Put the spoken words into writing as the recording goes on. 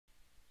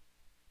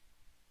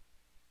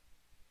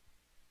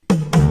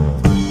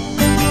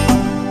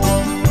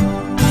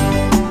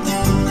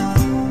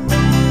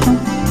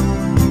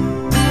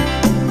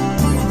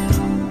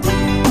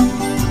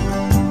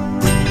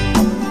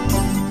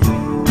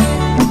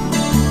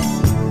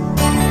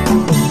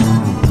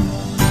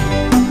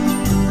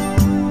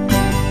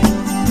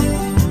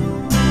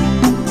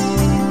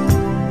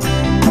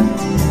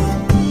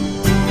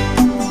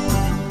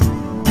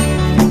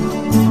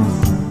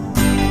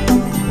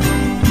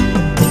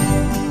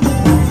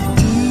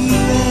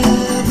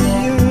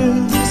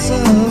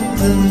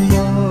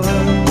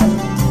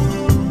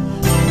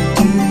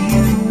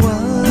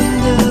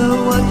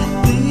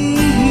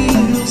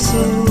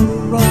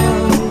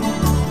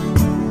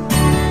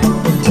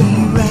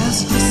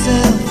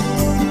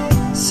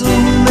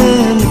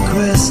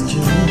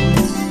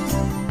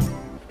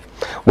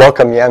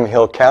Welcome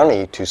Yamhill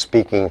County to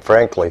Speaking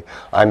Frankly.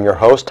 I'm your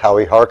host,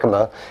 Howie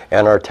Harkema,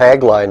 and our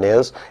tagline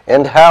is,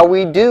 "And how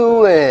we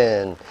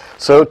doin'?"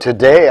 So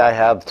today I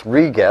have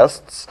three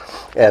guests,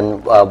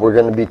 and we're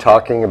going to be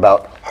talking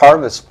about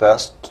Harvest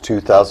Fest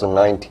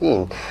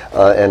 2019.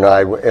 And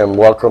I am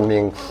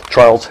welcoming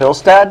Charles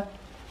Hillestad.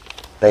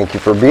 Thank you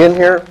for being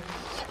here.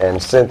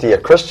 And Cynthia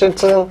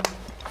Christensen.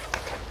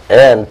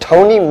 And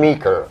Tony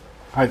Meeker.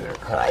 Hi there.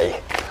 Hi.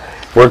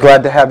 We're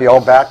glad to have you all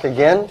back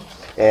again.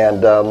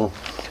 And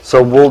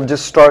so we'll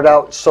just start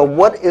out. So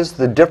what is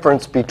the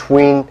difference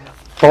between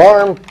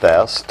Farm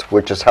Fest,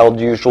 which is held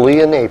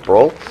usually in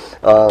April,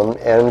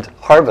 and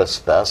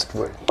Harvest Fest?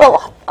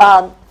 Well,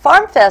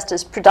 Farm Fest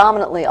is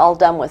predominantly all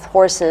done with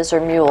horses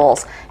or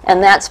mules,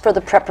 and that's for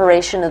the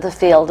preparation of the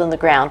field and the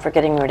ground for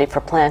getting ready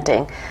for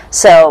planting.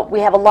 So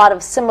we have a lot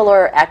of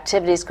similar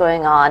activities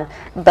going on,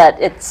 but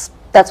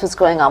that's what's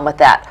going on with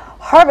that.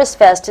 Harvest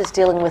Fest is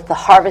dealing with the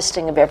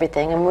harvesting of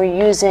everything, and we're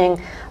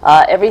using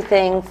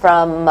everything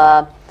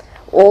from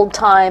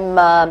old-time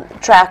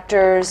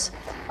tractors,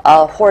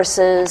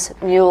 horses,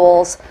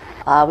 mules.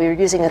 We were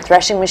using a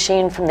threshing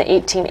machine from the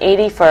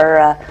 1880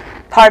 for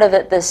part of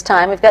it this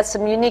time. We've got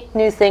some unique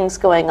new things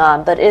going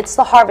on, but it's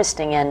the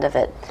harvesting end of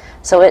it.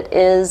 So it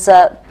is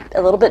a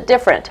little bit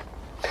different.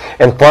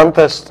 And Farm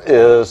Fest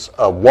is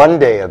a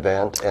one-day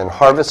event, and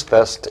Harvest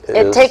Fest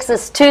is... It takes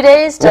us 2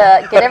 days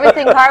to get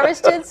everything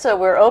harvested, so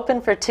we're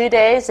open for 2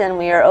 days, and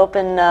we are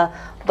open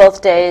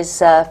both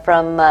days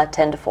from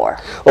 10 to 4.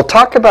 Well,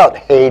 talk about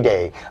Hay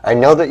Day. I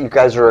know that you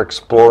guys are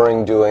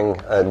exploring doing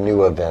a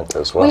new event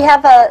as well. We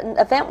have an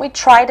event we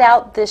tried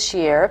out this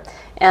year,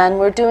 and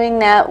we're doing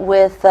that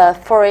with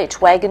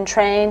 4-H wagon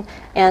train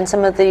and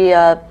some of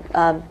the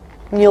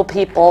mule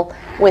people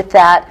with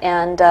that,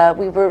 and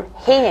we were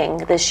haying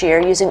this year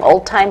using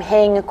old-time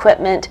haying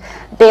equipment,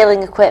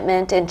 baling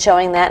equipment, and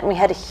showing that, and we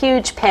had a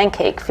huge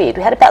pancake feed.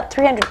 We had about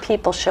 300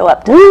 people show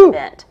up to the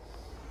event.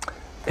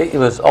 It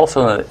was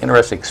also an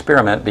interesting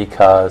experiment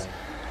because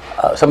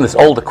some of this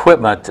old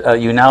equipment,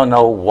 you now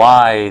know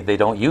why they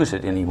don't use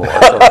it anymore.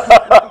 So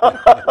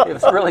it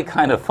was really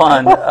kind of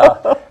fun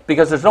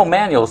because there's no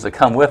manuals that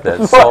come with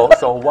it.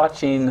 So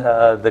watching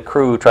the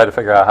crew try to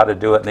figure out how to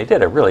do it, and they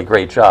did a really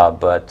great job,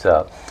 but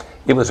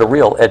it was a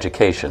real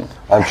education.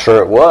 I'm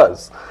sure it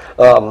was.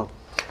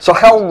 So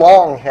how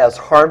long has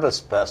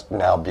Harvest Fest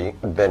now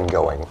been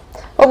going?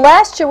 Well,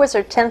 last year was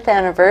our 10th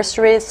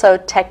anniversary, so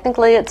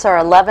technically it's our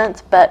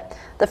 11th, but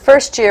the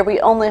first year we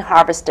only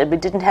harvested. We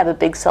didn't have a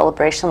big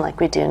celebration like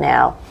we do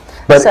now.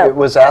 But it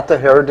was at the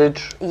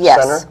Heritage Center?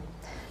 Yes.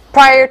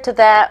 Prior to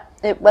that,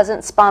 it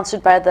wasn't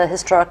sponsored by the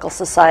Historical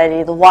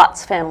Society. The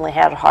Watts family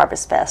had a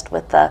Harvest Fest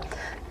with a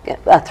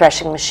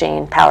threshing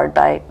machine powered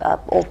by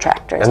old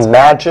tractors.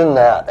 Imagine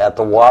that, at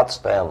the Watts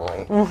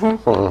family.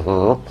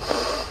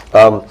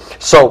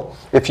 So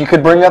if you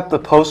could bring up the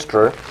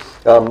poster.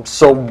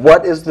 So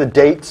what is the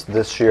dates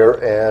this year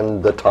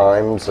and the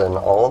times and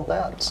all of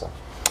that? So.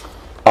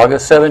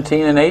 August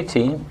 17 and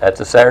 18, that's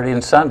a Saturday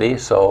and Sunday,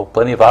 so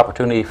plenty of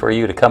opportunity for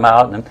you to come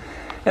out and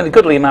a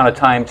goodly amount of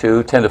time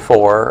to 10 to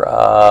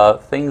 4.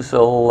 Things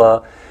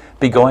will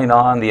be going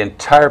on the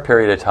entire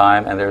period of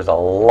time, and there's a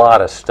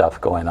lot of stuff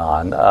going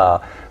on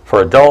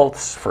for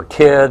adults, for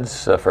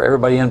kids, for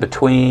everybody in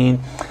between.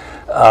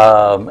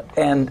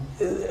 And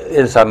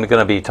as I'm going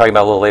to be talking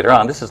about a little later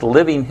on, this is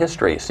living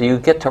history, so you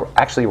get to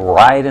actually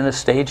ride in a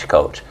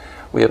stagecoach.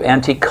 We have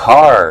antique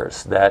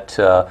cars that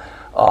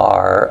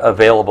are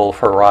available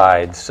for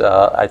rides.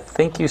 I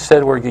think you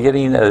said we're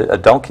getting a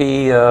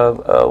donkey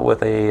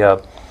with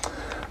a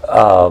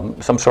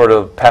some sort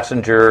of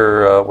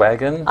passenger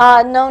wagon?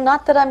 No,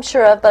 not that I'm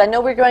sure of, but I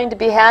know we're going to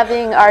be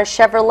having our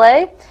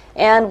Chevrolet,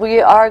 and we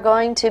are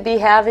going to be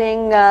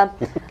having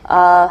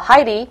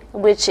Heidi,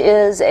 which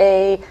is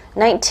a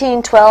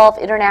 1912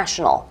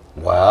 International.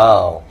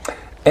 Wow.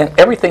 And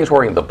everything's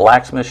working. The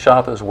blacksmith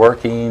shop is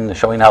working,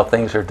 showing how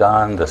things are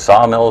done. The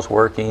sawmill is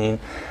working.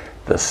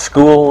 The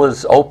school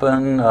is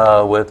open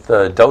with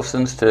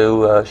docents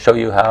to show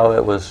you how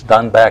it was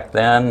done back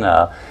then.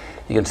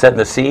 You can sit in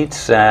the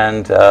seats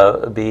and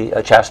be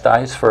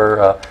chastised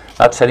for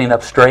not setting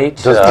up straight.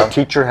 Does the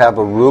teacher have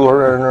a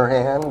ruler in her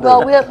hand?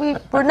 Well,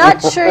 we're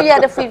not sure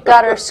yet if we've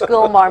got our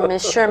schoolmarm,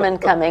 Miss Sherman,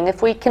 coming.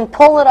 If we can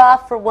pull it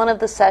off for one of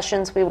the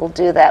sessions, we will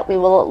do that. We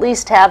will at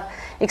least have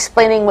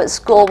explaining what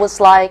school was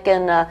like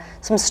and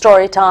some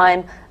story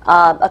time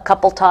a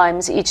couple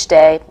times each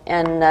day,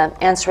 and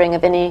answering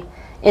of any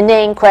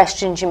inane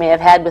questions you may have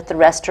had with the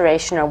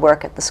restoration or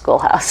work at the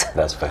schoolhouse.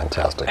 That's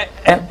fantastic.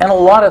 And a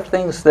lot of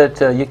things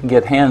that you can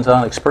get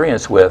hands-on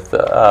experience with.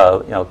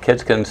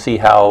 Kids can see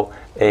how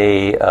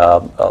a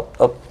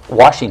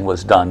washing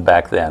was done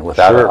back then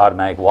without an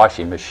automatic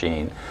washing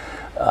machine.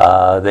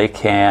 They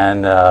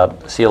can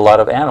see a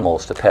lot of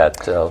animals to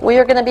pet. We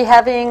are going to be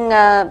having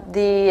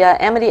the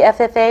Amity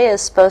FFA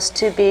is supposed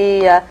to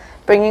be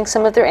bringing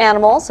some of their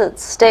animals.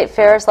 It's state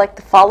fairs like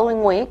the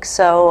following week,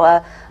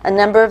 so a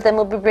number of them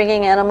will be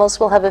bringing animals.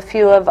 We'll have a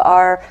few of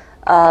our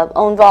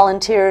own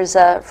volunteers,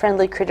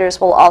 Friendly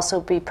Critters, will also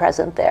be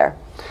present there.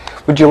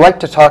 Would you like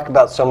to talk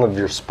about some of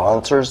your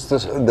sponsors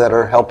that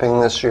are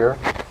helping this year?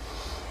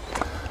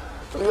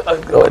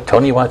 Go ahead.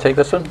 Tony, you want to take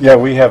this one? Yeah,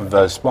 we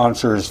have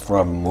sponsors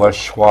from Les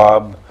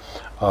Schwab,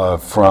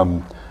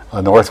 from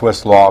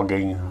Northwest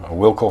Logging,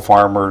 Wilco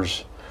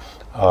Farmers.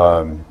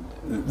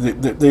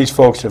 These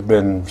folks have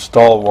been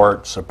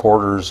stalwart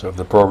supporters of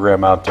the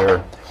program out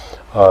there.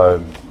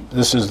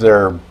 This is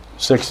their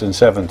 6th and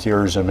 7th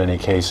years in many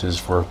cases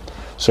for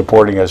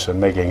supporting us and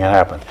making it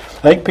happen.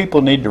 I think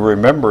people need to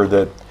remember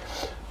that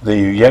the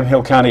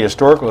Yamhill County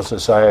Historical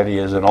Society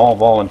is an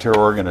all-volunteer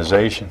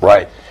organization.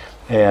 Right.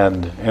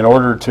 And in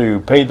order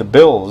to pay the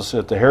bills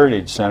at the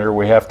Heritage Center,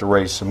 we have to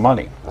raise some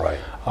money. Right.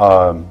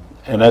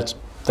 And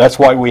that's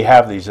why we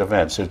have these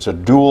events. It's a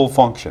dual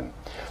function.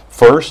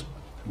 First,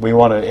 we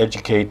want to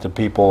educate the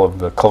people of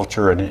the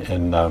culture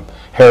and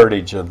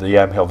heritage of the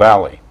Yamhill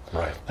Valley.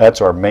 Right.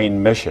 That's our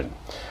main mission.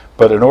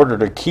 But in order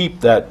to keep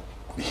that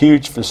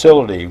huge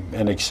facility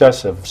in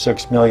excess of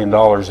 $6 million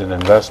in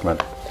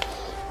investment,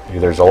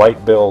 there's a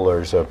light bill,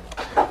 there's a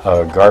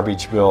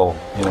garbage bill,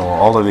 you know,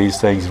 all of these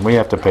things, and we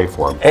have to pay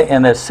for them.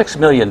 And that $6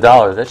 million,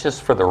 that's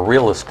just for the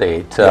real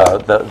estate.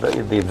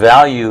 The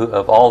value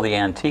of all the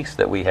antiques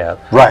that we have,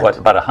 right. What,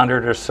 about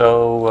 100 or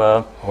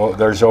so? Well,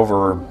 there's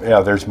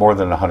there's more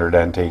than 100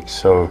 antiques,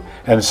 so,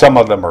 and some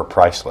of them are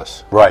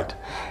priceless. Right.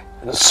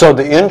 So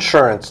the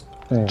insurance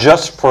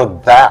just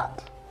for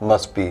that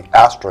must be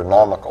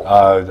astronomical.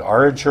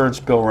 Our insurance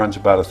bill runs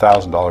about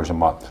 $1,000 a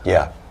month.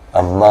 Yeah,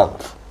 a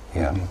month.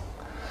 Yeah.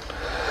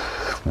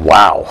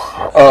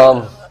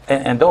 Wow.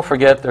 And don't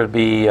forget there'd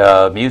be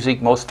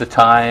music most of the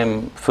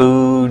time,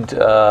 food,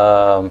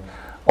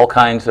 all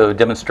kinds of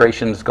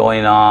demonstrations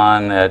going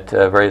on at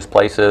various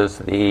places.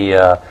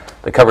 The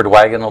covered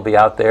wagon will be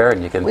out there,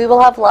 and you can. We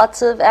will have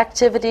lots of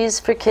activities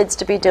for kids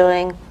to be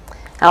doing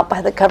out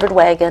by the covered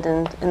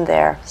wagon and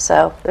there.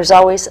 So there's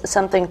always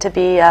something to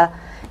be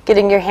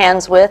getting your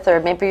hands with, or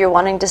maybe you're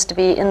wanting just to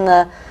be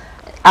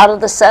out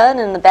of the sun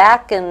in the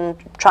back and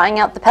trying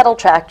out the pedal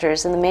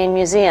tractors in the main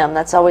museum.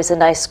 That's always a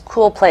nice,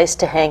 cool place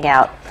to hang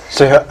out.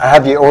 So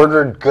have you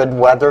ordered good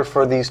weather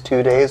for these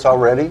 2 days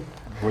already?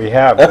 We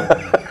have.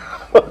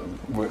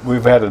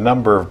 We've had a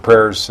number of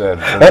prayers said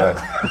for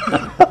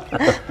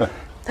that.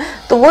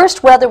 The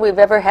worst weather we've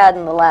ever had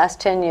in the last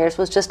 10 years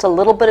was just a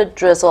little bit of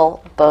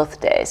drizzle both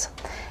days.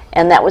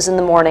 And that was in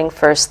the morning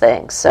first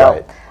thing. So.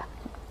 Right.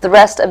 The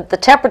rest of the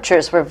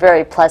temperatures were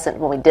very pleasant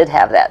when we did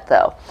have that,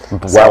 though.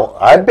 Well,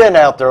 I've been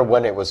out there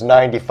when it was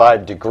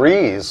 95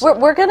 degrees.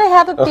 We're going to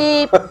have it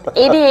be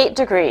 88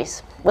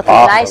 degrees with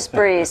a nice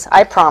breeze,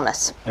 I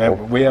promise.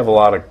 And we have a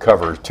lot of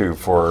cover, too,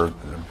 for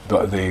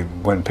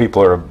when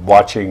people are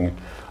watching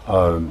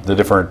the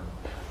different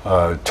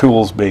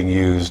tools being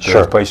used. Sure.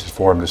 There's places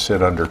for them to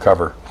sit under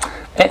cover.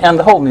 And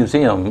the whole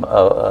museum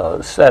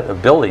set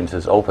of buildings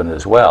is open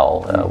as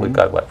well. We've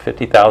got, what,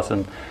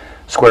 50,000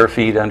 square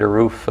feet under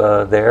roof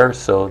there,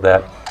 so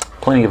that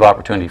plenty of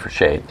opportunity for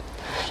shade.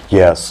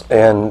 Yes,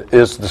 and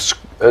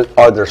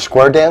are there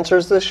square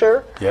dancers this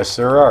year? Yes,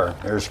 there are.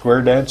 There's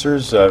square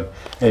dancers,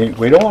 and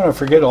we don't want to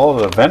forget all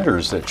of the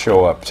vendors that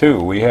show up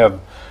too. We have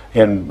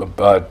in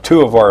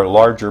 2 of our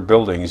larger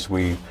buildings,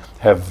 we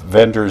have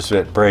vendors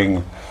that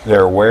bring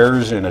their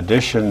wares in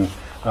addition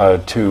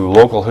to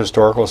local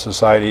historical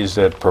societies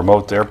that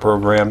promote their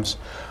programs.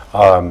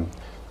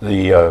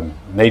 The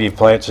Native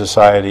Plant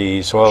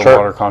Society, Soil and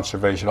Water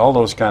Conservation, all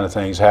those kind of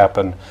things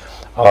happen.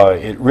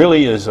 It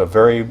really is a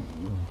very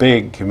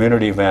big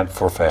community event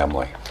for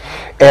family.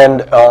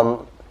 And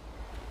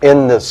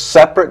in the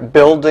separate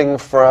building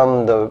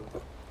from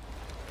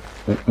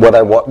what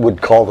I would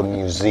call the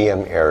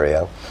museum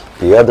area,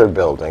 the other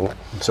building.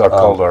 It's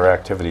called our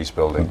activities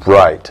building.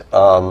 Right.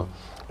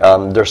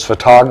 There's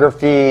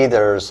photography,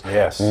 there's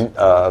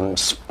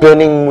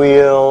spinning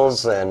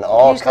wheels and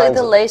all Usually kinds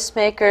the of... lace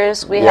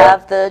makers. We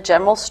have the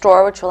general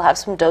store, which will have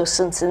some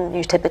docents in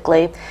you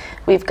typically.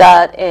 We've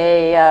got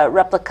a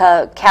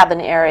replica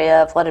cabin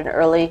area of what an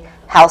early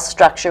house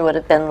structure would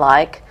have been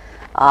like.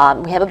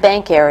 We have a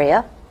bank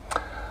area.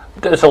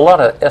 There's a lot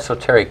of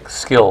esoteric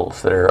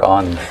skills that are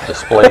on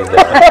display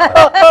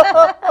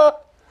there.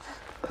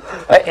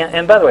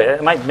 And by the way,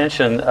 I might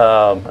mention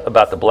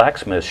about the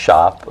blacksmith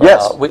shop.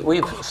 Yes.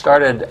 We've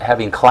started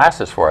having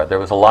classes for it. There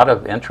was a lot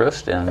of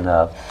interest in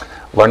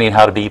learning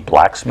how to be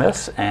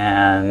blacksmiths,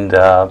 and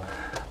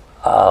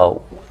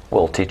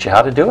we'll teach you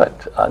how to do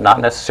it. Not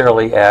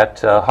necessarily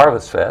at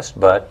Harvest Fest,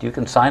 but you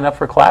can sign up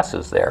for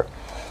classes there.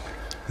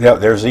 Yeah,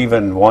 there's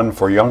even one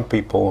for young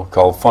people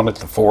called Fun at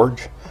the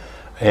Forge,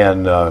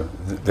 and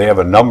they have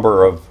a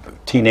number of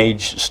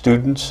teenage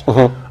students.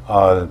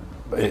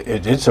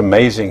 It's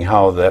amazing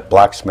how that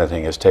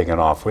blacksmithing has taken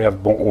off. We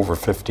have over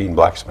 15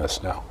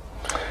 blacksmiths now.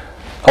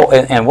 Oh,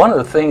 and one of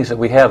the things that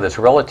we have that's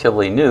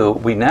relatively new,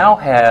 we now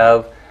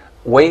have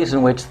ways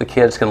in which the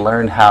kids can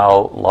learn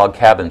how log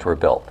cabins were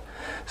built.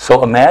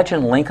 So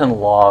imagine Lincoln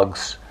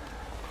logs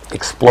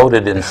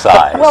exploded in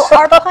size. Well,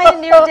 our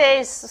Pioneer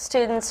Days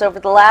students over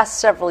the last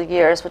several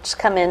years, which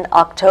come in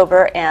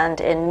October and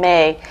in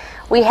May,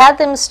 we had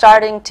them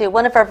starting to,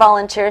 one of our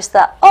volunteers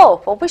thought,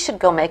 oh, well, we should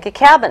go make a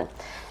cabin.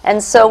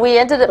 And so we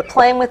ended up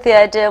playing with the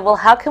idea, well,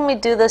 how can we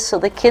do this so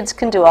the kids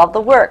can do all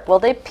the work? Well,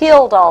 they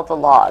peeled all the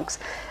logs.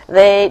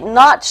 They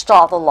notched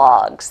all the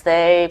logs.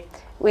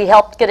 We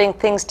helped getting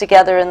things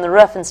together in the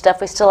roof and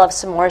stuff. We still have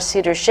some more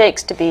cedar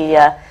shakes to be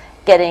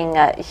getting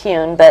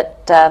hewn,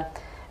 but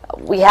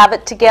we have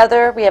it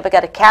together. We have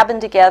got a cabin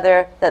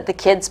together that the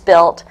kids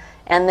built,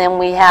 and then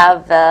we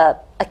have a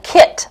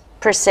kit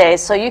per se,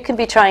 so you can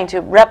be trying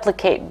to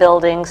replicate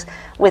buildings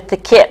with the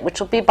kit, which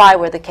will be by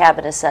where the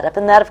cabin is set up,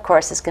 and that of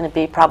course is going to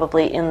be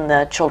probably in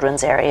the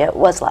children's area. It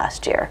was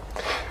last year.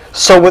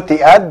 So with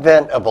the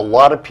advent of a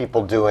lot of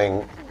people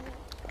doing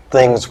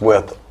things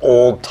with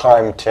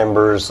old-time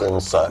timbers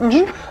and such,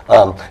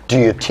 do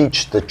you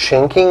teach the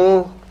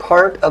chinking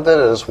part of it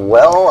as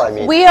well? I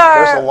mean,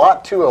 there's a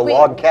lot to a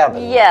log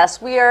cabin.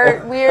 Yes, we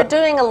are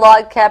doing a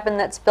log cabin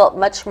that's built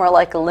much more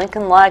like a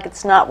Lincoln log.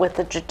 It's not with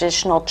the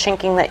traditional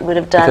chinking that you would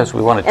have done because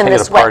we want to in take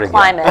this it apart wet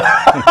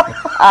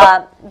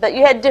climate. But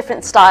you had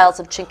different styles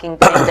of chinking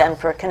being done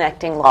for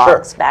connecting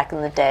logs back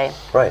in the day.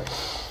 Right.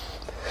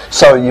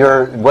 So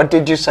what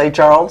did you say,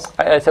 Charles?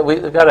 I said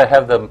we've got to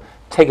have them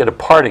take it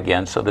apart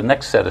again so the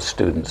next set of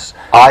students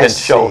can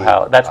show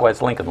how. That's why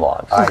it's Lincoln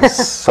logs. I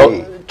see.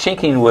 So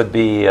chinking would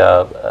be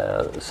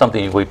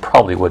something we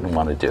probably wouldn't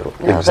want to do.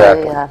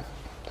 Exactly.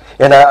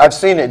 And I've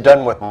seen it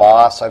done with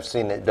moss. I've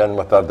seen it done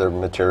with other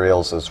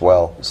materials as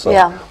well. So.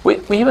 Yeah. We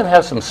even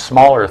have some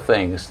smaller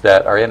things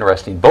that are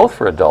interesting both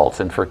for adults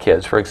and for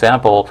kids. For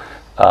example,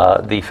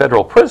 the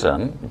federal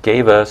prison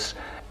gave us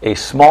a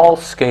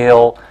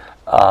small-scale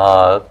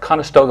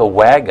Conestoga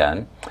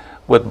wagon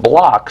with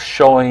blocks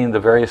showing the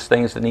various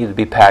things that need to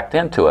be packed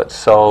into it.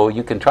 So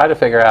you can try to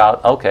figure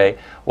out, okay,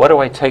 what do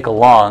I take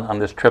along on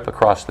this trip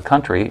across the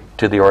country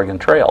to the Oregon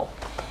Trail?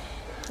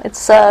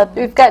 It's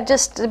we've got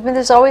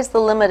there's always the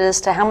limit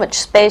as to how much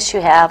space you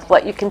have,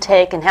 what you can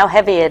take, and how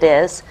heavy it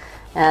is,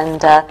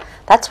 and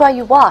that's why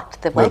you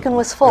walked. The wagon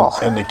was full.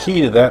 And the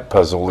key to that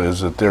puzzle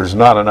is that there's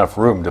not enough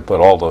room to put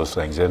all those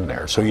things in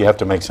there, so you have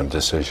to make some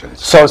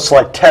decisions. So it's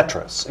like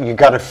Tetris. You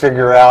got to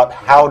figure out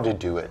how to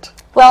do it.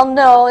 Well,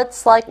 no,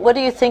 it's like, what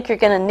do you think you're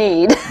going to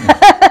need?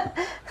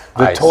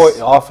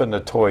 Often the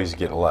toys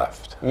get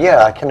left.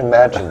 Yeah, I can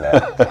imagine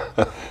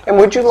that. And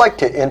would you like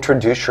to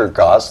introduce your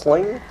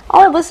gosling?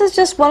 Oh, this is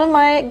just one of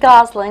my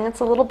gosling. It's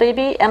a little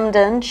baby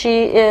Emden.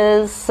 She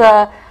is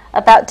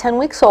about 10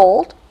 weeks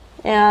old,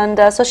 and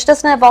so she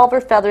doesn't have all of her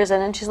feathers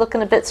in, and she's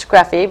looking a bit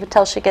scruffy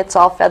until she gets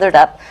all feathered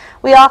up.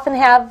 We often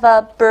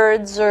have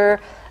birds or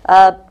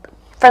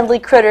friendly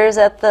critters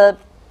at the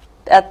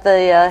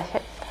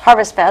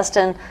Harvest Fest,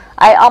 and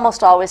I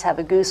almost always have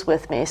a goose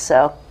with me,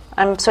 so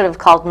I'm sort of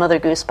called Mother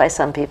Goose by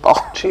some people.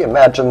 Gee,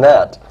 imagine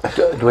that.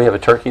 Do we have a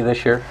turkey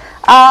this year?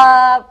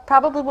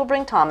 Probably we'll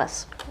bring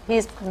Thomas.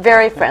 He's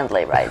very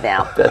friendly right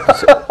now.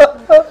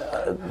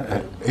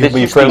 He'll be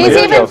He's friendly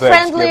even until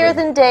friendlier Thanksgiving.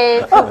 than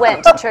Dave, who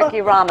went to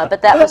Turkey Rama,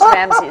 but that was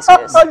Ramsey's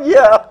goose.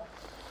 Yeah.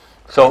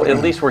 So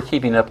at least we're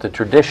keeping up the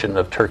tradition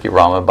of turkey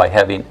ramen by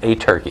having a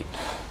turkey.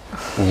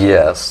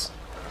 Yes.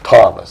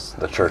 Thomas,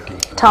 the turkey.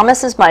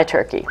 Thomas is my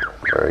turkey.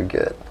 Very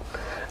good.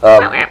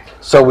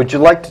 So would you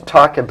like to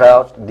talk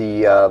about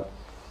the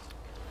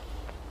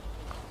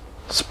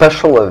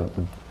special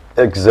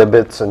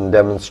exhibits and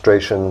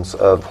demonstrations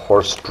of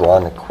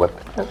horse-drawn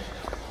equipment?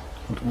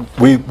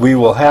 We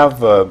will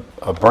have a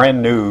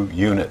brand new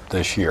unit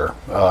this year,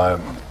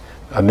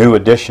 a new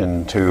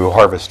addition to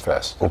Harvest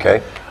Fest.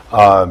 Okay.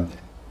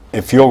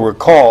 If you'll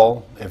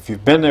recall, if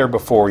you've been there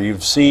before,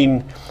 you've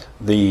seen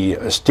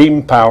the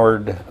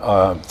steam-powered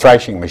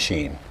thrashing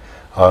machine,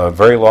 a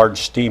very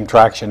large steam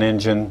traction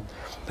engine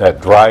that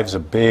drives a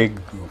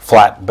big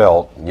flat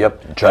belt.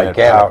 Yep,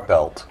 gigantic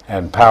belt.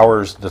 And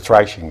powers the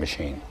thrashing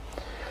machine.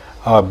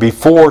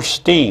 Before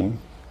steam,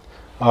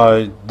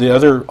 the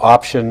other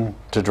option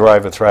to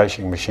drive a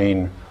thrashing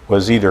machine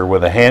was either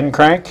with a hand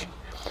crank,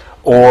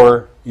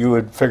 or you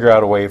would figure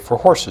out a way for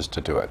horses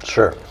to do it.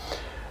 Sure.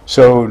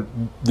 So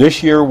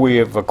this year we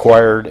have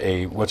acquired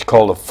what's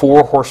called a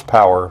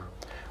 4-horsepower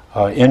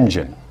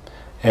engine,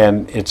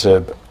 and it's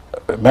a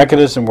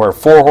mechanism where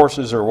 4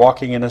 horses are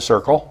walking in a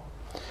circle,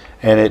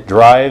 and it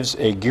drives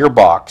a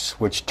gearbox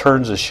which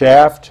turns a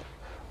shaft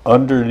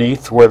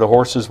underneath where the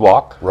horses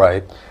walk.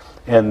 Right.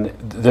 And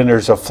then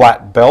there's a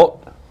flat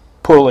belt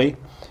pulley,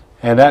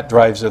 and that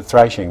drives a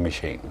thrashing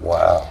machine.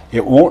 Wow.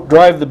 It won't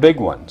drive the big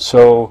one,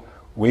 so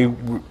we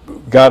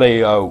got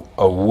a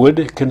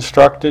wood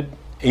constructed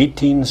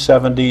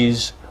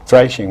 1870s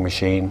thrashing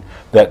machine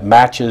that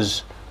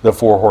matches the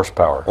 4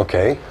 horsepower.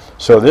 Okay.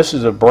 So this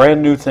is a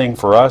brand new thing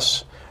for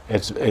us.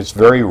 It's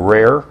very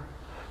rare,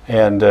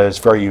 and it's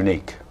very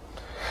unique.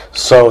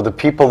 So the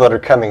people that are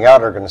coming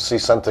out are going to see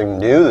something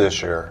new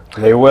this year.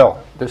 They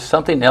will. There's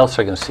something else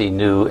they're going to see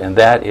new, and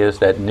that is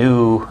that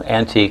new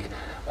antique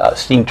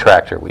steam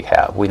tractor we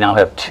have. We now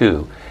have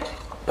 2.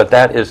 But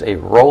that is a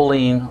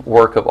rolling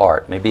work of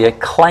art. Maybe a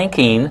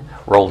clanking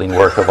rolling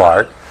work of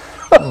art,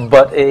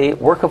 but a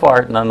work of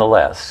art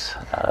nonetheless.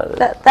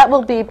 That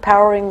will be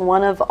powering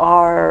one of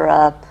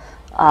our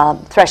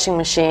threshing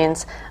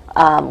machines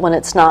when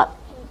it's not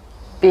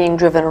being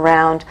driven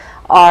around.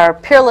 our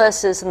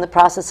Peerless is in the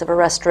process of a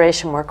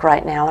restoration work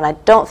right now, and I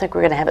don't think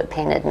we're going to have it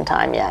painted in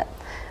time yet,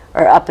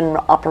 or up and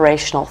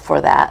operational for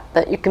that.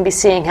 But you can be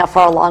seeing how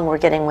far along we're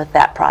getting with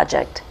that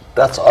project.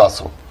 That's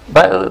awesome.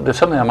 But there's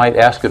something I might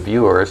ask of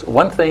viewers.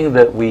 One thing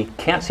that we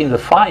can't seem to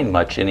find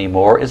much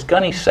anymore is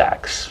gunny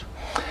sacks.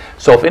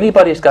 So if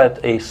anybody's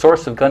got a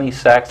source of gunny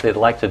sacks they'd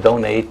like to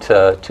donate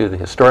to the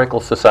Historical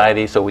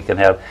Society so we can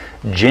have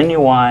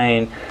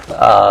genuine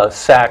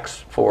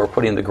sacks for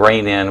putting the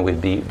grain in,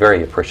 we'd be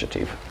very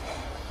appreciative.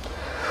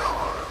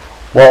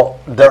 Well,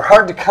 they're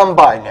hard to come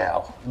by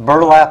now.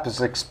 Burlap is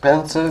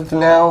expensive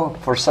now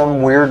for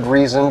some weird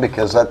reason,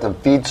 because at the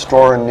feed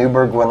store in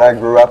Newburgh when I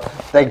grew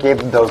up, they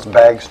gave those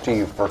bags to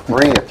you for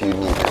free if you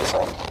needed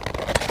some.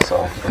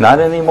 So not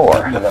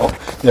anymore. No,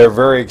 they're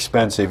very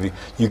expensive.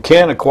 You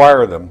can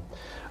acquire them,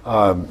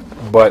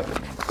 but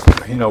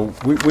you know,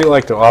 we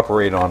like to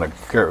operate on a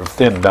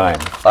thin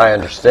dime. I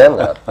understand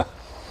that.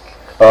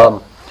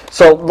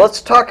 So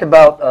let's talk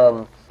about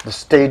the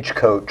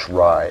stagecoach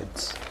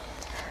rides.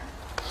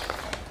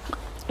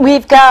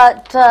 We've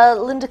got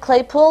Linda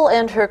Claypool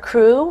and her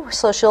crew,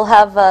 so she'll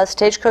have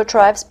stagecoach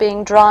drives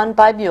being drawn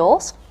by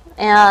mules.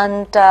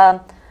 And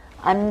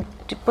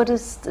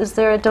is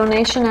there a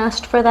donation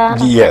asked for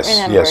that? Yes,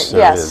 yes,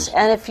 there is.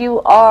 And if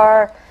you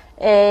are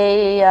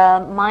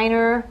a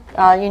minor,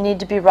 you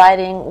need to be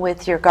riding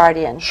with your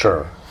guardian.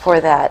 Sure.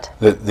 For that.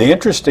 The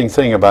interesting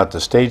thing about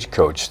the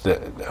stagecoach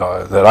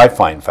that I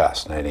find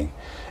fascinating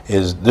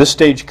is this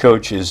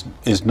stagecoach is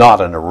not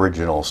an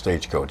original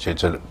stagecoach.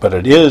 But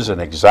it is an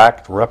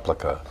exact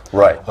replica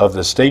of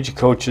the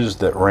stagecoaches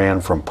that ran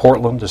from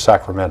Portland to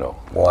Sacramento.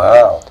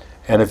 Wow.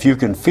 And if you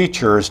can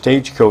feature a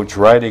stagecoach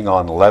riding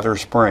on leather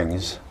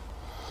springs,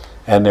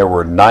 and there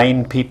were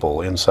 9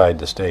 people inside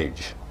the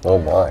stage. Oh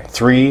my.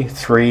 3,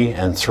 3,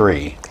 and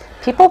 3.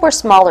 People were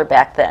smaller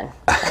back then.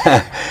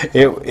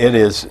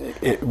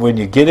 When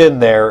you get in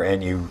there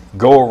and you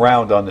go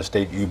around on the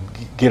stage, you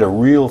get a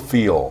real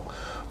feel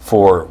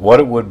for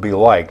what it would be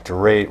like to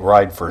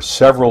ride for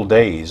several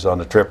days on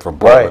a trip from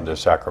Portland to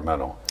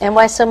Sacramento. And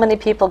why so many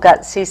people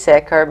got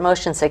seasick or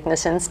motion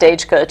sickness in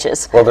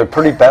stagecoaches. Well, they're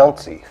pretty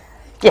bouncy.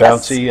 Yes.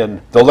 Bouncy,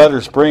 and the leather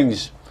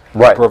springs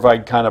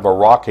provide kind of a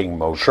rocking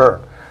motion.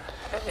 Sure.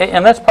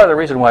 And that's part of the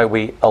reason why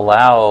we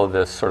allow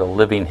this sort of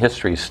living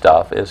history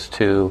stuff, is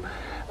to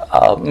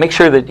make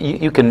sure that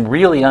you can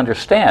really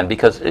understand,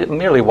 because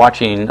merely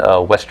watching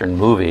Western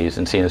movies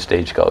and seeing a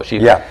stagecoach, you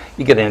get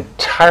an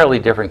entirely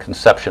different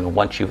conception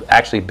once you've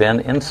actually been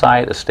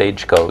inside a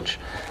stagecoach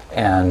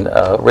and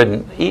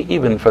ridden,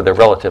 even for the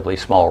relatively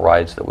small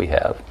rides that we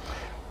have.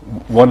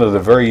 One of the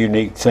very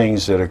unique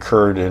things that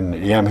occurred in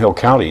Yamhill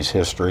County's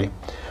history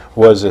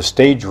was a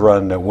stage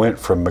run that went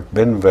from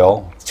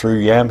McMinnville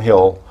through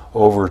Yamhill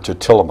over to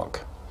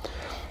Tillamook.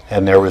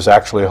 And there was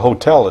actually a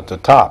hotel at the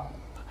top,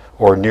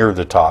 or near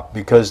the top,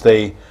 because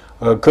they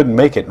couldn't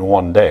make it in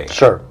one day.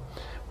 Sure.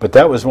 But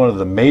that was one of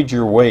the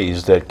major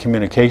ways that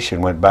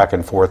communication went back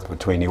and forth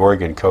between the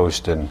Oregon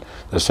coast and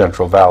the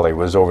Central Valley,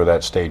 was over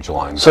that stage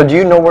line. So do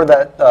you know where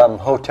that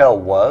hotel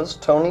was,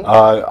 Tony?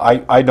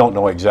 I don't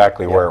know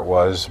exactly where it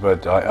was,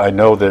 but I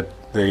know that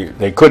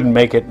they couldn't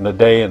make it in a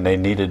day and they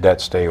needed that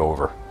stay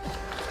over.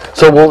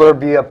 So will there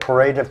be a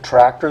parade of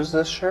tractors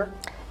this year?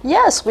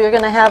 Yes, we're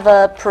going to have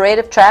a parade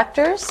of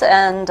tractors,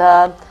 and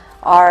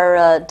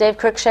our Dave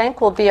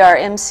Cruikshank will be our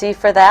MC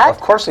for that. Of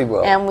course he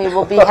will. And we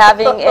will be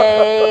having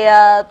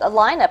a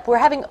lineup. We're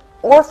having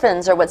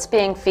orphans are what's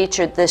being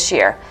featured this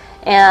year.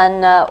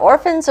 And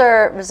orphans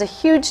there's a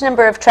huge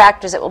number of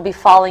tractors that will be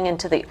falling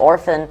into the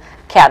orphan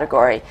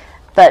category.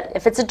 But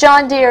if it's a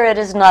John Deere, it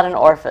is not an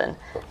orphan.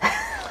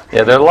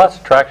 Yeah, there are lots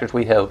of tractors.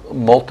 We have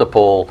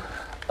multiple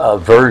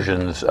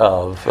versions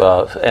of,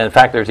 and in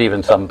fact there's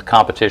even some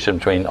competition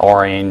between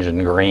orange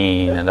and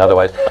green and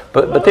otherwise.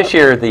 But this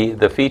year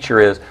the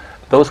feature is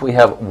those we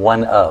have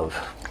one of.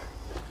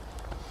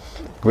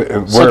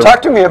 So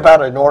talk to me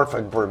about an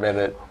orphan for a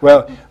minute.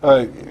 Well,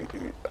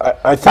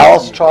 I think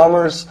Alice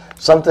Chalmers,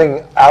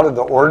 something out of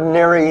the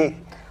ordinary.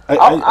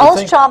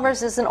 Alice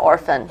Chalmers is an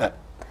orphan.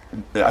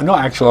 No,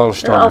 actually,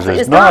 Alice Chalmers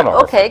is not an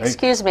orphan. Okay,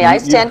 excuse me, I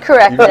stand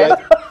corrected.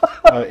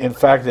 In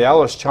fact, the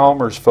Alice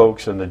Chalmers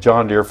folks and the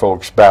John Deere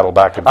folks battle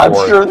back and forth.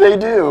 I'm sure they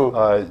do.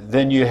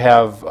 Then you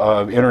have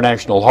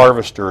International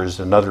Harvester is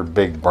another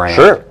big brand.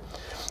 Sure.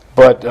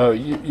 But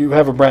you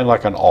have a brand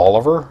like an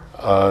Oliver,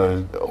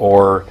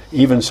 or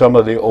even some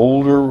of the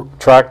older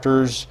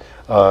tractors.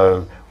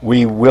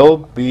 We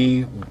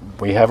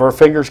have our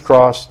fingers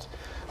crossed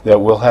that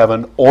we'll have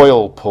an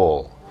oil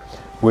pull,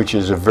 which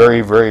is a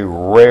very, very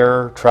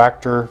rare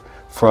tractor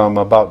from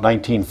about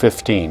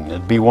 1915.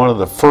 It'd be one of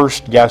the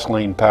first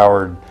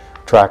gasoline-powered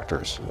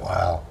tractors.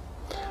 Wow.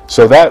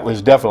 So that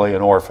was definitely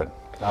an orphan,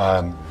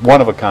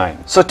 one of a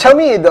kind. So tell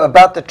me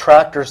about the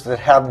tractors that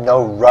have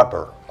no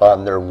rubber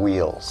on their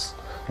wheels,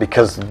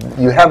 because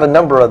you have a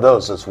number of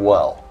those as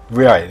well.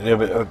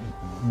 Right.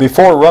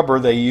 Before rubber,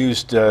 they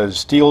used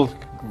steel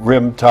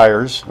rim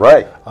tires.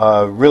 Right.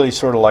 Really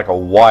sort of like a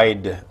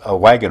wide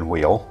wagon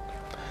wheel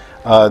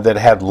that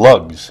had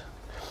lugs.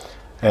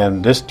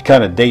 And this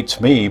kind of dates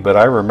me, but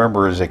I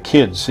remember as a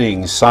kid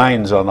seeing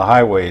signs on the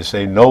highway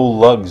saying no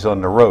lugs on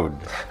the road.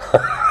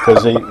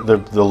 Because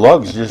the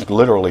lugs just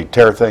literally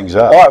tear things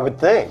up. Oh, I would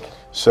think.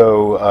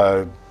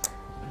 So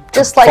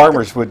Just like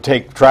farmers would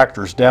take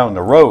tractors down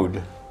the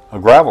road. A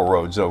gravel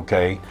road's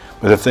okay,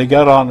 but if they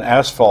got on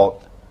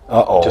asphalt,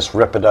 Just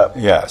rip it up.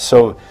 yeah,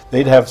 so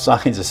they'd have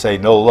signs that say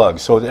no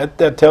lugs. So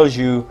that tells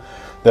you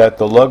that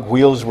the lug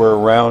wheels were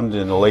around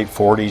in the late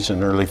 40s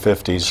and early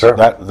 50s, Sure.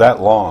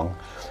 that long.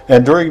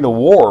 And during the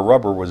war,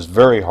 rubber was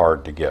very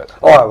hard to get.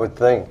 Oh, I would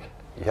think.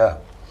 Yeah.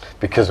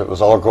 Because it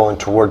was all going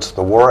towards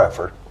the war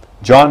effort.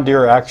 John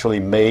Deere actually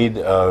made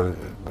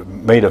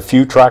a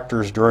few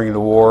tractors during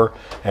the war,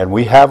 and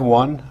we have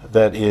one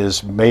that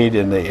is made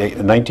in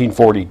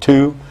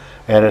 1942,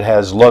 and it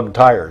has lug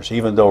tires,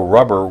 even though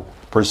rubber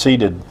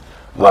preceded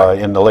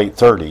in the late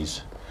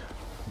 30s.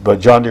 But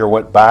John Deere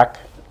went back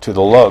to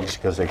the lugs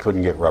because they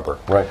couldn't get rubber.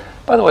 Right.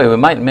 By the way, we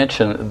might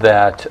mention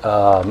that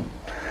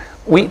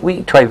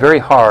we try very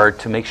hard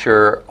to make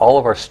sure all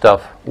of our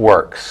stuff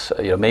works.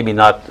 You know, maybe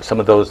not some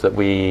of those that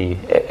we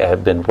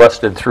have been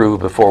rusted through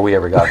before we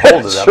ever got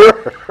hold of them.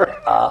 Sure.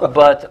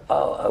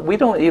 But we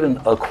don't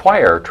even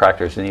acquire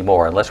tractors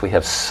anymore unless we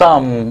have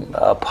some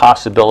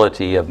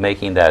possibility of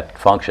making that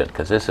function,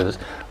 because this is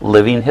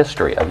living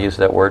history. I've used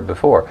that word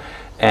before.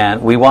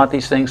 And we want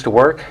these things to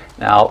work.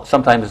 Now,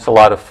 sometimes it's a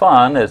lot of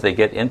fun as they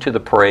get into the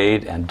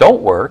parade and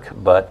don't work,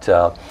 but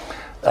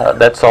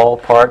that's all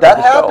part That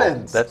of the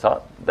happens.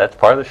 show. That's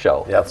part of the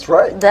show. That's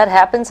right. that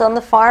happens on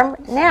the farm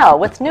now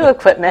with new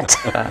equipment.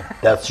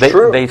 That's They,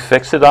 true. they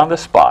fix it on the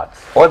spot.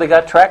 Or they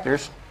got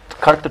tractors,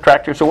 cart the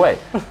tractors away.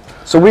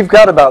 So we've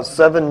got about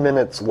 7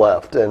 minutes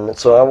left, and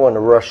so I want to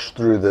rush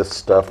through this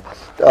stuff.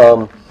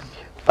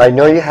 I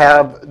know you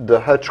have the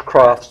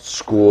Hutchcroft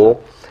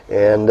School,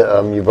 and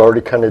you've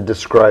already kind of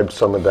described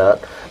some of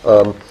that.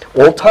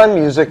 Old-time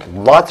music,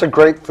 lots of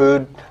great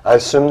food. I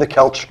assume the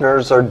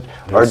Kelchners are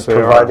Yes, they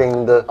are.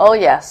 providing the... Oh,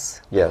 yes.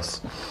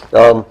 Yes.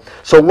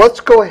 So let's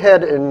go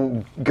ahead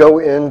and go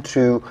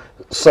into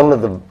some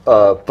of the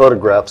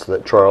photographs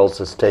that Charles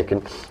has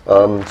taken.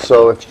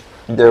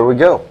 There we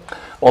go.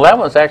 Well, that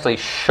was actually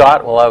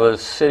shot while I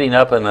was sitting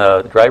up in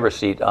the driver's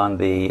seat on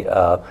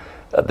the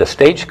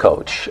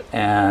stagecoach,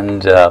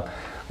 and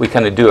we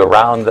kind of do a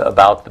round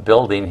about the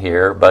building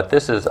here. But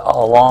this is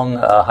along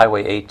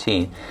Highway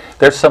 18.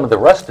 There's some of the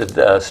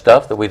rusted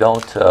stuff that we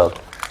don't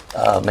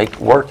make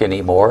work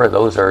anymore.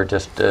 Those are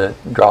just to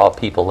draw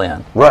people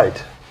in.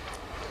 Right.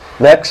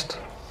 Next.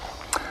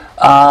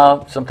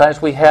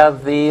 Sometimes we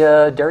have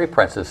the Dairy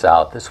Princess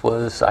out. This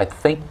was, I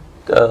think,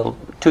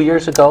 2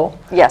 years ago.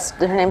 Yes,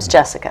 her name's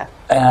Jessica.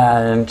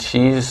 And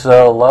she's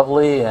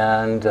lovely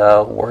and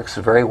works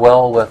very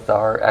well with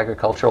our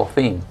agricultural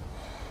theme.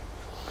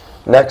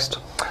 Next.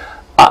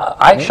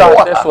 I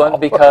shot this one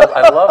because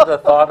I love the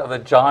thought of a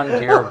John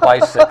Deere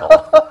bicycle.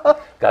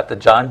 Got the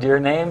John Deere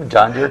name,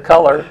 John Deere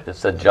color.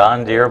 It's a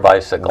John Deere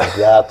bicycle.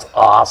 That's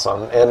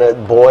awesome. And a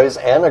boys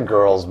and a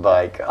girls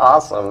bike.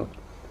 Awesome.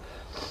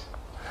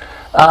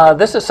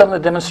 This is some of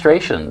the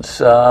demonstrations.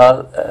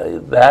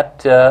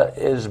 That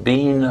is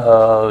being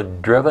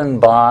driven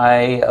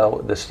by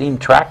the steam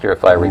tractor,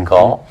 if I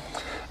recall.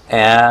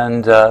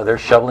 And they're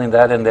shoveling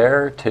that in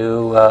there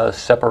to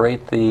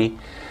separate the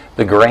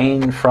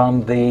grain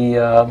from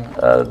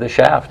the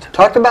shaft.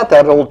 Talk about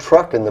that old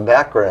truck in the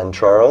background,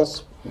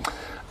 Charles.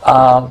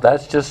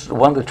 That's just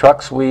one of the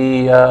trucks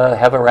we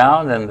have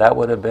around, and that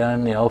would have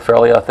been,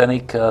 fairly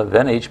authentic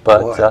vintage.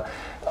 But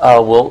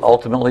we'll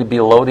ultimately be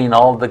loading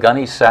all the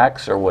gunny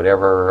sacks or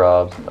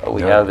whatever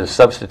we have as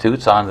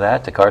substitutes on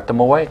that to cart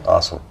them away.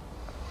 Awesome.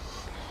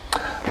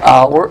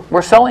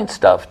 We're selling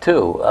stuff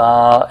too,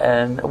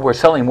 and we're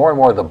selling more and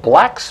more of the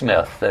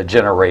blacksmith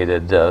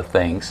generated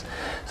things.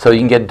 So you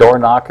can get door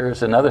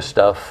knockers and other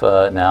stuff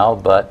now,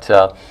 but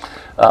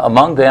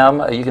among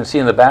them, you can see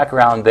in the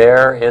background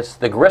there, it's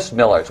the grist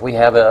millers. We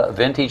have a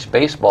vintage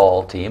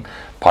baseball team.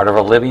 Part of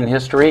our living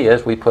history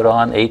is we put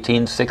on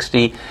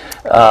 1860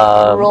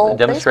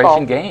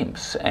 demonstration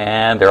games,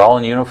 and they're all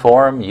in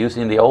uniform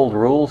using the old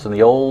rules and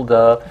the old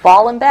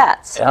Ball and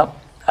bats. Yep.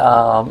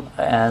 But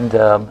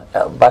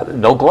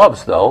no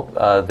gloves,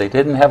 though. They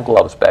didn't have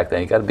gloves back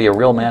then. You got to be a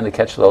real man to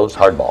catch those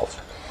hard balls.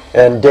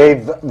 And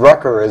Dave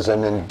Rucker is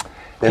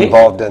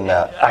involved in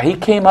that. He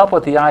came up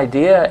with the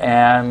idea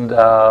and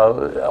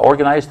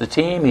organized the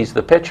team. He's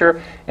the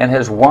pitcher and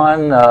has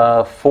won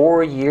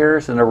 4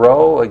 years in a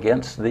row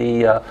against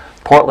the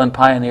Portland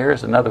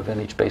Pioneers, another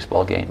vintage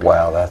baseball game.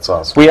 Wow, that's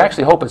awesome. We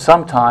actually hope at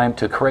some time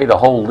to create a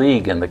whole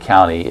league in the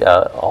county.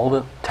 All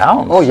the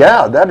towns. Oh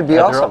yeah, that'd be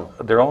have awesome.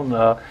 Their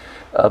own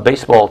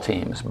baseball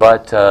teams,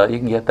 but you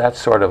can get that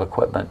sort of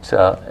equipment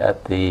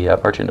at the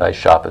merchandise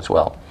shop as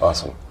well.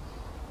 Awesome.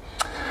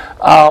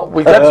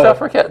 We've got stuff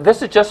for kids.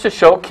 This is just to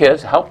show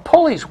kids how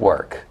pulleys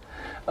work.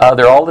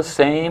 They're all the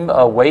same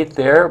weight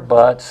there,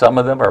 but some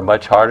of them are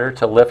much harder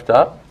to lift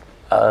up.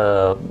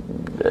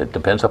 It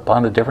depends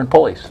upon the different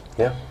pulleys.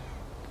 Yeah.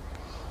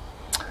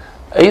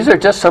 These are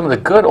just some of the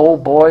good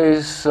old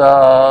boys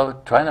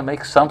trying to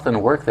make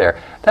something work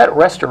there. That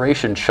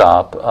restoration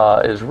shop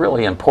is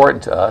really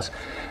important to us.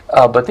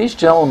 But these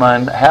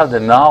gentlemen have the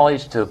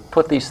knowledge to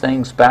put these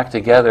things back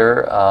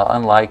together,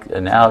 unlike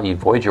now you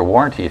void your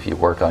warranty if you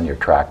work on your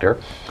tractor.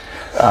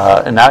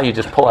 And now you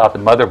just pull out the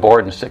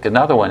motherboard and stick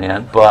another one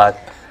in. But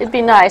it'd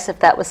be nice if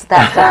that was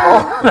that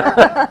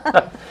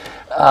simple.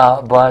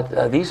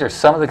 but these are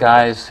some of the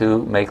guys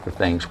who make the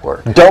things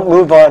work. Don't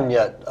move on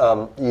yet,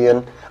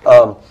 Ian.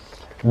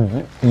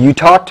 You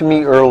talked to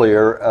me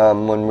earlier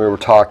when we were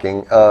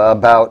talking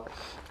about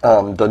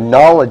the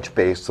knowledge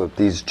base that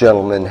these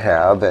gentlemen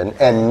have,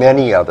 and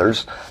many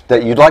others,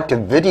 that you'd like to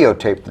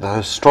videotape the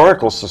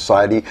Historical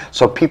Society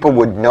so people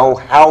would know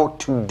how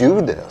to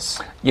do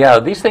this. Yeah,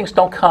 these things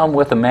don't come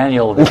with a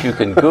manual that you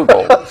can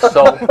Google.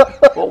 So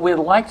what we'd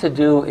like to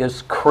do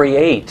is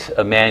create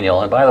a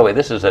manual. And by the way,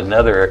 this is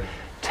another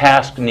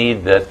task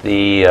need that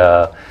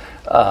the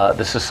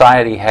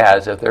society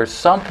has. If there's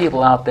some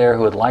people out there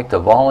who would like to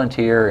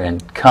volunteer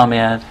and come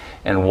in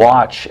and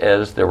watch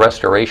as the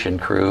restoration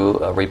crew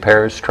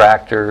repairs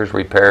tractors,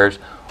 repairs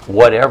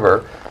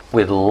whatever,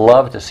 we'd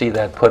love to see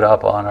that put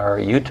up on our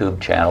YouTube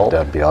channel.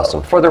 That'd be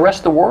awesome. For the rest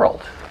of the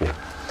world. Yeah.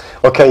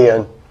 Okay,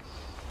 Ian.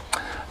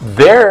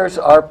 There's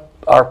our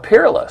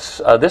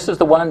Peerless. This is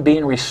the one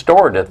being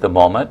restored at the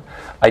moment.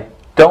 I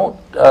don't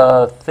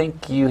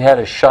think you had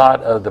a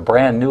shot of the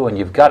brand new one.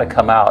 You've got to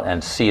come out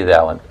and see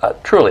that one.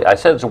 Truly, I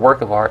said it's a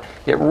work of art.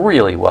 It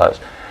really was.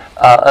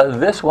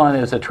 This one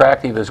is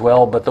attractive as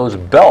well, but those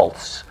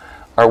belts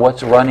are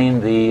what's running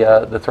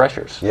the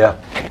threshers. Yeah.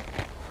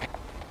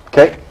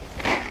 Okay.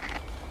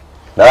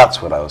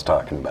 That's what I was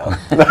talking about.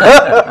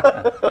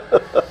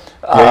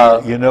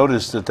 You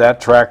notice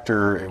that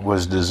tractor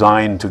was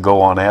designed to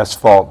go on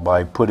asphalt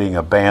by putting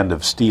a band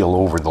of steel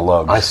over the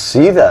lugs. I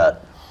see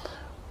that.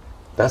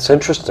 That's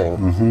interesting.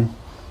 Mm-hmm.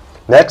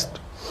 Next.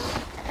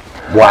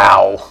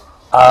 Wow.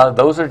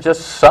 Those are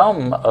just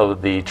some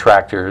of the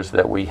tractors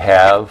that we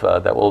have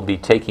that will be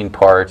taking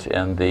part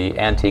in the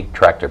Antique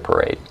Tractor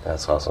Parade.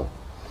 That's awesome.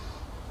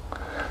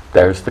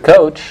 There's the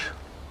coach.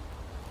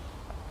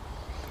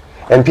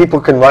 And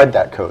people can ride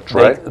that coach,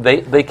 right?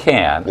 They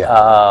can.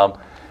 Yeah.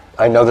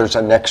 I know there's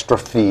an extra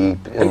fee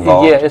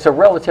involved. Yeah, it's a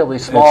relatively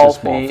small,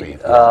 fee,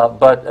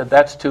 but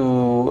that's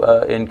to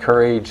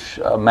encourage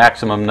a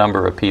maximum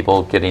number of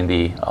people getting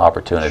the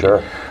opportunity.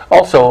 Sure.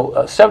 Also,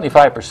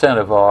 75%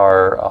 of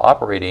our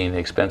operating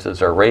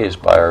expenses are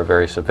raised by our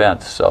various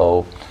events,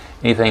 so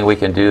anything we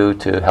can do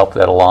to help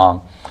that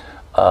along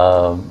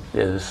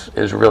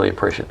is really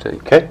appreciative.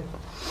 Okay.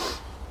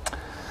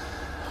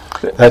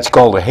 That's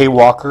called a hay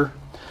walker.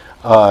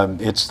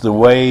 It's the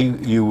way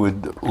you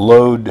would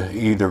load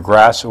either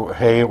grass or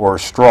hay or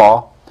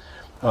straw,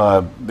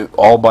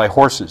 all by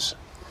horses,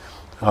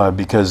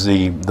 because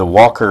the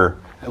walker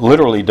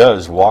literally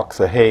does walk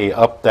the hay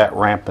up that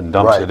ramp and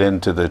dumps Right. it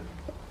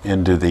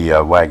into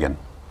the wagon.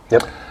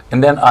 Yep.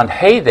 And then on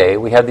hay day,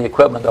 we have the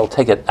equipment that will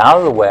take it out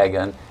of the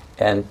wagon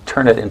and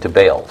turn it into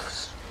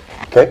bales.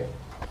 Okay.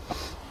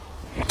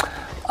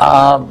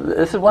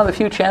 This is one of the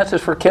few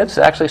chances for kids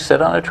to actually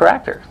sit on a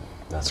tractor.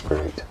 That's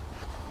great.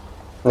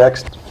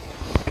 Next.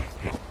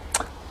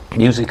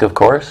 Music, of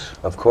course.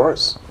 Of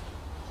course.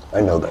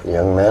 I know that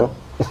young man.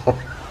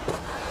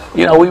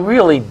 You know, we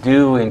really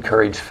do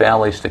encourage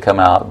families to come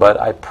out, but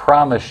I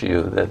promise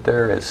you that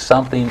there is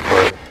something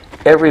for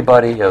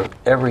everybody of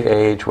every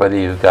age, whether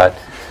you've got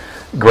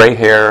gray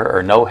hair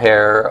or no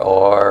hair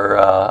or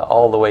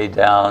all the way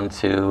down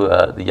to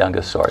the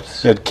youngest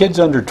sorts. Yeah,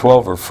 kids under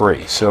 12 are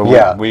free, so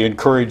Yeah. we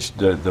encourage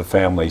the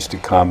families to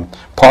come.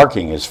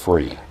 Parking is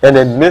free. And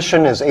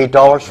admission is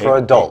 $8 for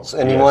adults.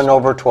 Anyone Yes.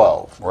 over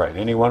 12. Right,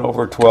 anyone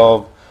over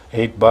 12,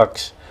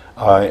 $8.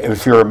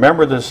 If you're a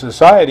member of the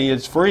society,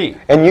 it's free.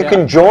 And you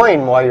can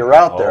join while you're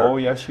out there. Oh,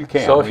 yes, you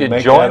can. So if We you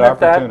make join that at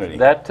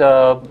that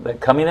opportunity.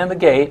 coming in the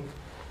gate,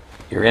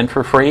 you're in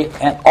for free,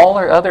 and all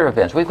our other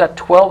events. We've got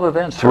 12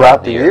 events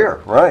Throughout the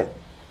year, right.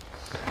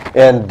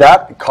 And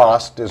that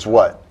cost is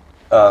what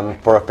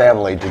for a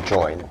family to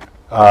join?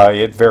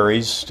 It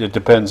varies. It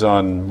depends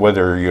on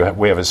whether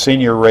we have a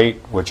senior rate,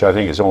 which I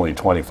think is only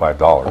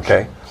 $25.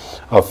 Okay.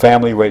 A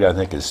family rate, I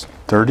think, is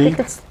 30. I think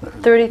it's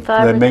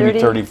 35 or Then maybe 30.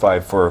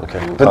 35 for.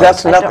 But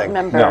that's I don't nothing.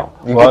 remember. No.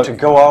 You Well, get to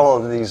go all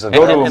of these And,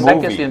 events. to a and that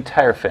gets movie. the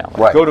entire family.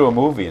 Right. Go to a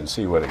movie and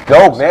see what it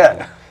Oh costs.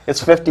 man, it's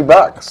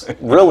 $50,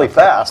 really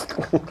fast.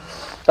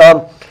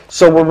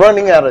 So we're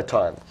running out of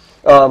time.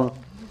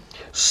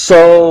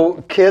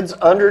 So kids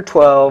under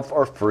 12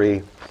 are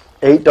free,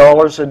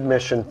 $8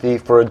 admission fee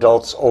for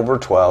adults over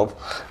 12.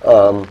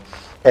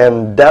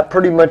 And that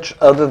pretty much,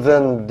 other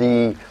than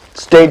the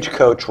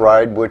stagecoach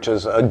ride, which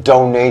is a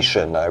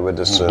donation, I would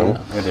assume.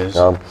 It is.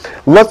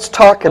 Let's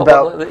talk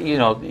about... Well, you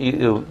know,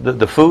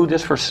 the food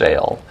is for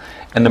sale,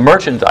 and the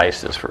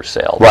merchandise is for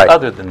sale. Right. But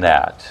other than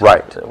that,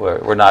 Right.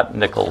 we're not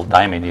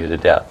nickel-diming you to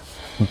death.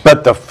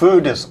 But the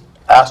food is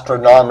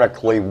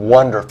astronomically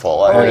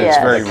wonderful. I Oh, mean, yes.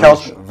 It's the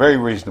couch- very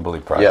reasonably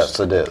priced. Yes,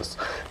 it is.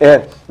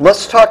 And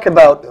let's talk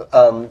about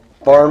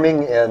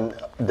farming and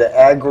the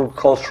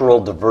agricultural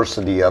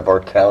diversity of our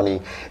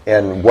county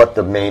and what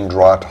the main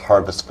draw to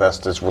Harvest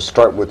Fest is. We'll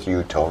start with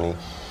you, Tony.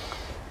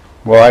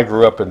 Well, I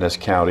grew up in this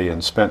county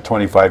and spent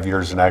 25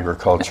 years in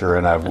agriculture,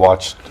 and I've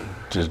watched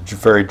just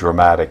very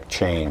dramatic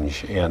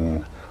change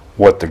in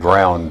what the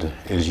ground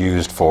is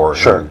used for.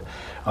 Sure.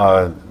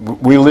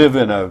 We live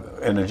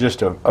in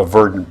just a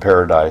verdant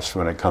paradise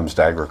when it comes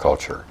to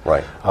agriculture.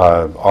 Right.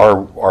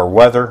 Our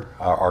weather,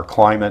 our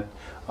climate,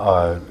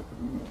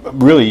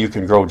 really you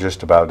can grow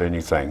just about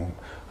anything,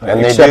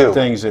 And they except do.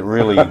 things that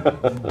really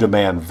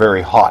demand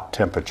very hot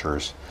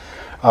temperatures.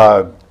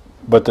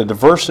 But the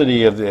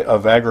diversity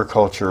of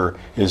agriculture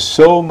is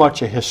so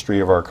much a history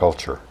of our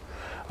culture.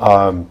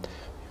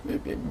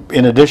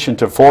 In addition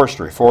to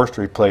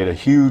forestry played a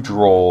huge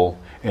role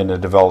in the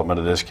development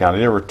of this county.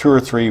 There were 2 or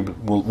 3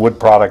 wood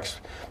products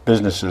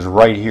businesses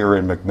right here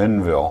in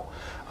McMinnville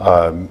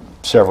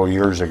several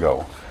years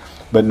ago.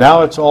 But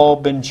now it's all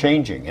been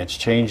changing. It's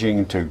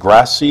changing to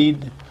grass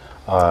seed,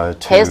 to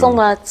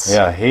Hazelnuts.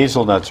 Yeah,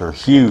 hazelnuts are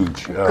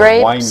huge.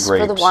 Grapes, wine grapes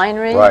for the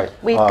winery. Right.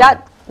 We've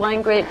got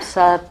wine grapes,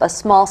 a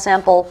small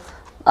sample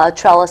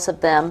trellis of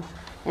them,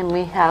 and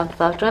we have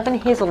don't have any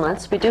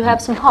hazelnuts. We do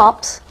have some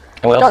hops.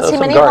 We also Don't have see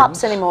some many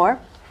gardens. hops anymore.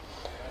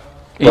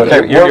 You're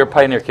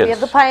Pioneer We kids. have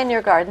the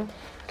Pioneer Garden.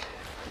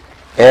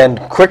 And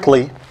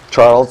quickly,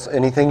 Charles,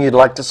 anything you'd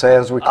like to say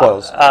as we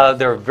close?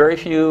 There are very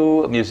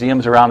few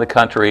museums around the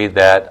country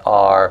that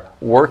are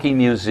working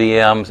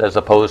museums as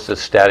opposed to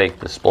static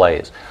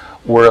displays.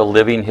 We're a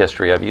living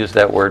history. I've used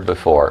that word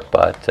before,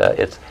 but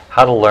it's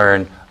how to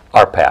learn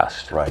our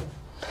past. Right.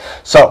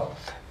 So,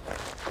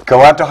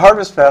 go out to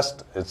Harvest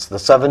Fest. It's the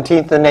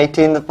 17th and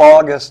 18th of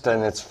August,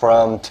 and it's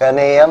from 10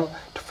 a.m.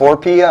 to 4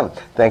 p.m.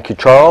 Thank you,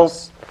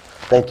 Charles.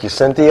 Thank you,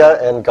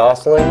 Cynthia and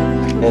Gosling.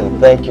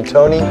 And thank you,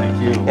 Tony.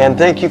 Thank you. And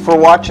thank you for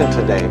watching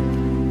today.